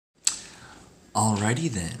Alrighty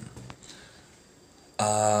then.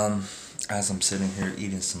 As I'm sitting here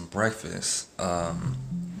eating some breakfast,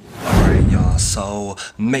 alright y'all, so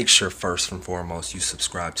make sure first and foremost you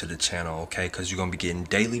subscribe to the channel, okay? Because you're going to be getting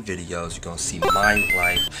daily videos. You're going to see my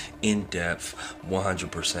life in depth,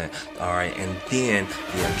 100%. Alright, and then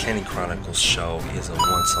the Uncanny Chronicles show is a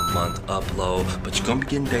once a month upload, but you're going to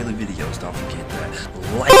be getting daily videos, don't forget that.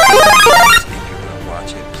 Like the videos if you're going to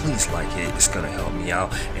watch it. Please like it, it's going to help me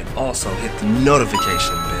out. And also hit the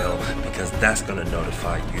notification bell, because that's going to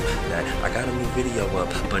notify you that I got a new video up,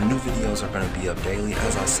 but new videos are going to be up daily,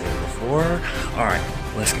 as I said before. Alright,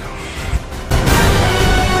 let's go.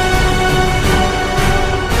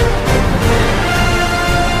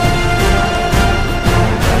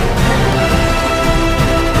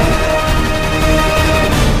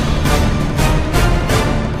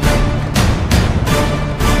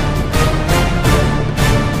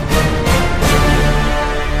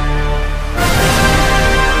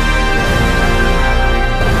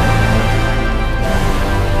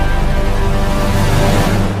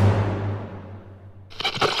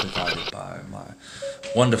 Provided by my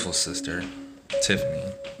wonderful sister, Tiffany.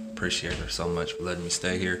 Appreciate her so much for letting me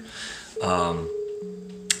stay here.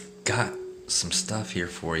 Got some stuff here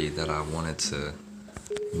for you that I wanted to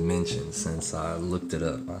mention since I looked it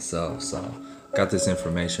up myself. So, got this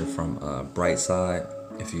information from Brightside.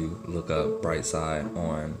 If you look up Brightside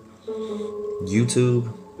on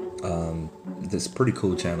YouTube, this pretty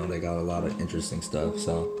cool channel. They got a lot of interesting stuff.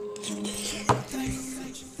 So,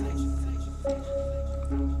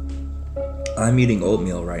 I'm eating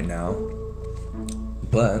oatmeal right now,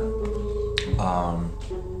 but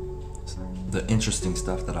the interesting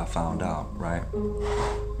stuff that I found out, right,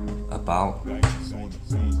 about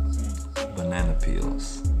banana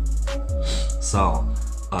peels. So,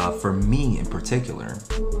 for me in particular,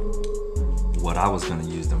 what I was going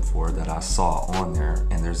to use them for that I saw on there,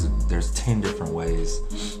 and there's 10 different ways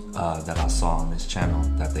that I saw on this channel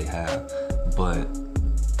that they have, but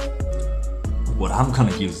what I'm going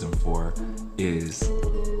to use them for is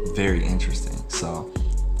very interesting. So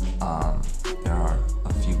there are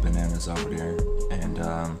a few bananas over there, and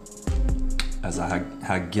as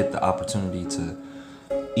I get the opportunity to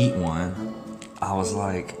eat one, I was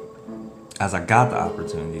like, as I got the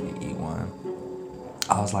opportunity to eat one,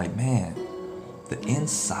 I was like, man, the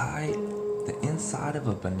inside of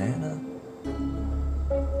a banana,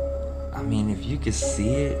 I mean, if you could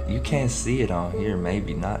see it, you can't see it on here,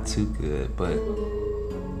 maybe not too good, but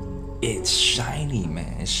it's shiny,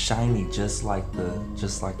 man. It's shiny just like the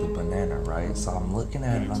banana, right? So I'm looking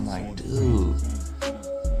at it, I'm like, dude,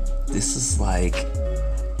 this is like,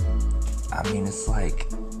 I mean, it's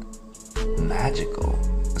like magical.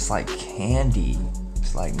 It's like candy.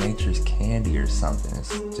 It's like nature's candy or something. It's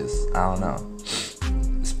just, I don't know.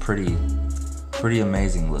 It's pretty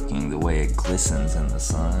amazing looking, the way it glistens in the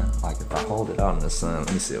sun. Like if I hold it out in the sun,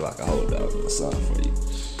 let me see if I can hold it out in the sun for you.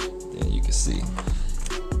 Then you can see.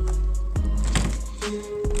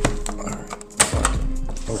 Alright,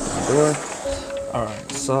 open the door.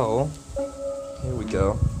 Alright, so here we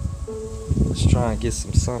go. Let's try and get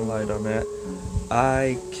some sunlight on that.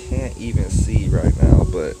 I can't even see right now,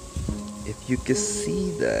 but if you can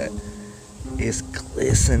see that, it's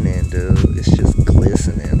glistening, dude. It's just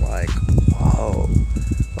glistening, like, whoa.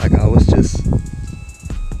 Like I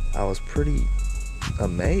was pretty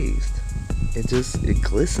amazed. It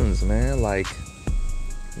glistens, man. Like,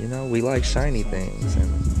 you know, we like shiny things,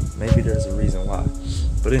 and maybe there's a reason why.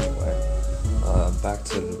 But anyway, back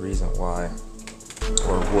to the reason why,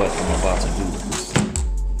 or what I'm about to do with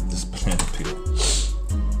this banana peel.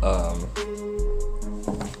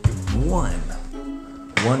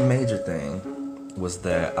 One major thing was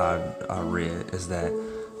that I read is that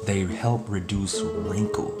they help reduce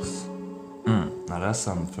wrinkles. Now that's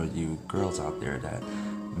something for you girls out there that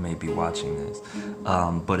may be watching this.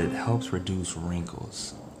 But it helps reduce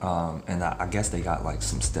wrinkles. And I guess they got like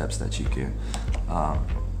some steps that you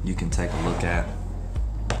can take a look at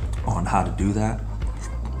on how to do that.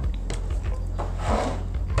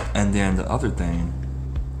 And then the other thing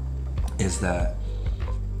is that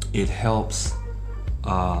it helps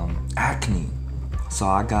acne. So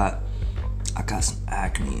I got some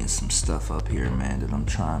acne and some stuff up here, man, that I'm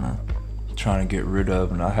trying to get rid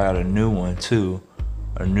of, and I had a new one too,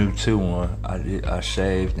 a new one. I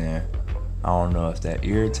shaved, and I don't know if that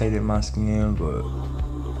irritated my skin, but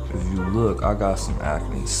if you look, I got some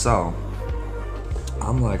acne. So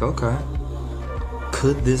I'm like, okay,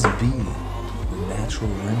 could this be the natural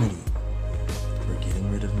remedy for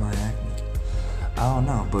getting rid of my acne? I don't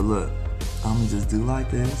know, but look, I'm gonna just do like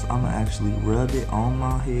this. I'm gonna actually rub it on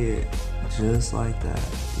my head just like that.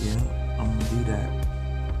 Yeah, I'm gonna do that.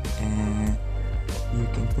 And you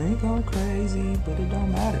can think I'm crazy, but it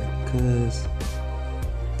don't matter, cause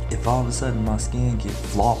if all of a sudden my skin get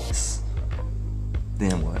flawless,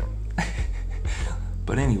 then what?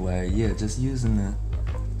 But anyway, yeah, just using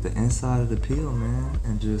the inside of the peel, man,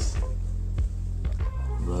 and just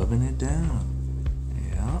rubbing it down.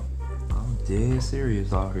 Yeah, I'm dead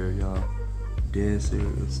serious out here, y'all. Dead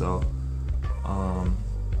serious. So,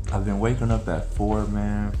 I've been waking up at 4,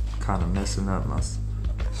 man, kind of messing up my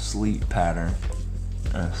sleep pattern,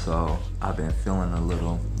 and so I've been feeling a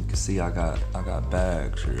little. You can see I got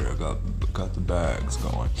bags here. I got the bags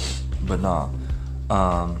going, but nah.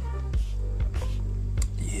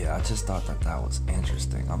 Yeah, I just thought that was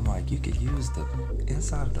interesting. I'm like, you could use the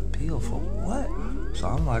inside of the peel for what? So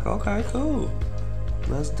I'm like, okay, cool.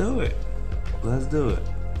 Let's do it. Let's do it.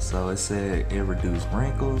 So it said it reduced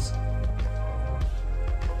wrinkles,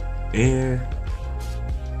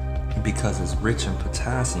 because it's rich in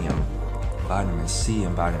potassium, vitamin C,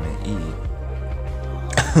 and vitamin E.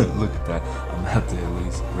 Look at that. I'm gonna have to at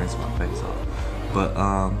least rinse my face off. But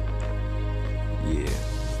yeah,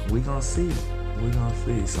 we gonna see. We gonna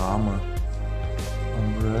see. So I'm gonna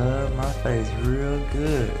rub my face real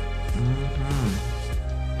good.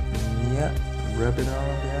 Yep, rub it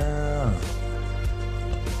on down.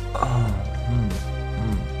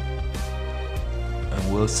 And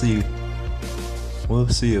we'll see. We'll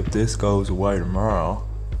see if this goes away tomorrow.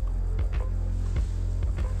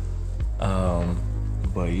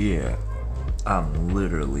 But yeah, I'm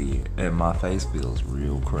literally, and my face feels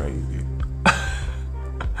real crazy.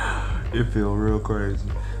 It feels real crazy,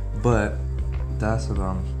 but that's what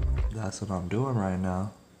I'm doing right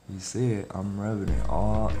now. You see it? I'm rubbing it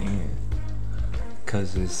all in,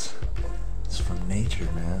 cause it's from nature,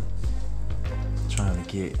 man. Trying to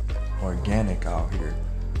get organic out here.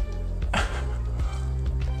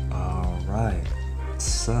 All right,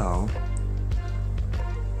 so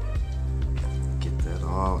get that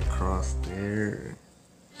all across there,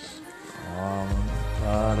 all on the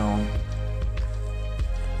bottom.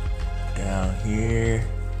 Down here,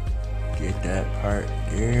 get that part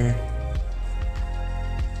there.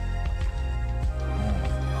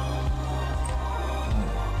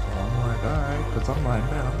 I'm like, alright, cause I'm like,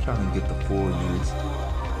 man, I'm trying to get the full use,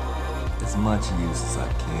 as much use as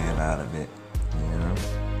I can out of it, you know,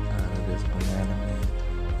 out of this banana man.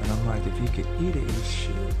 And I'm like, if you could eat it, you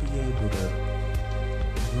should be able to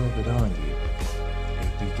rub it on you,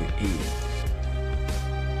 if you could eat it.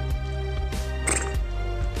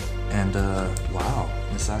 And wow,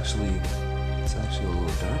 it's actually a little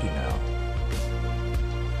dirty now.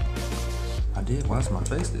 I did wash my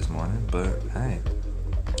face this morning, but hey,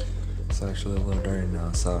 it's actually a little dirty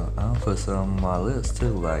now. So I'll put some on my lips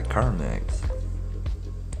too, like Carmex,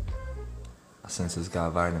 since it's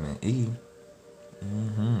got vitamin E.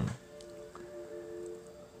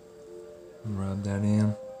 Rub that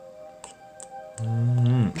in.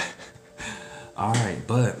 All right,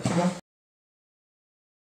 but.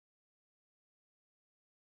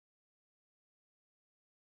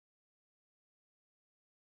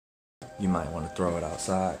 You might want to throw it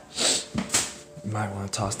outside. You might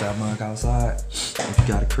want to toss that mug outside if you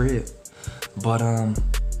got a crib. But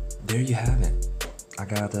there you have it. I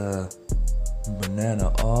got a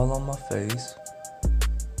banana all on my face,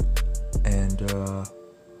 and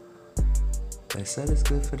they said it's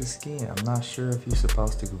good for the skin. I'm not sure if you're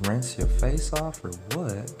supposed to rinse your face off or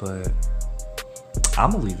what, but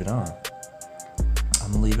I'm gonna leave it on.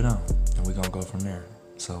 And we're gonna go from there.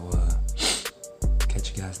 So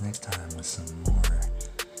catch you guys next time with some more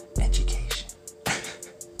education.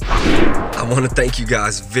 I want to thank you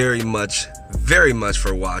guys very much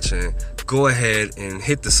for watching. Go ahead and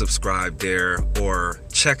hit the subscribe there, or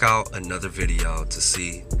check out another video to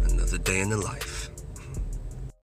see another day in the life.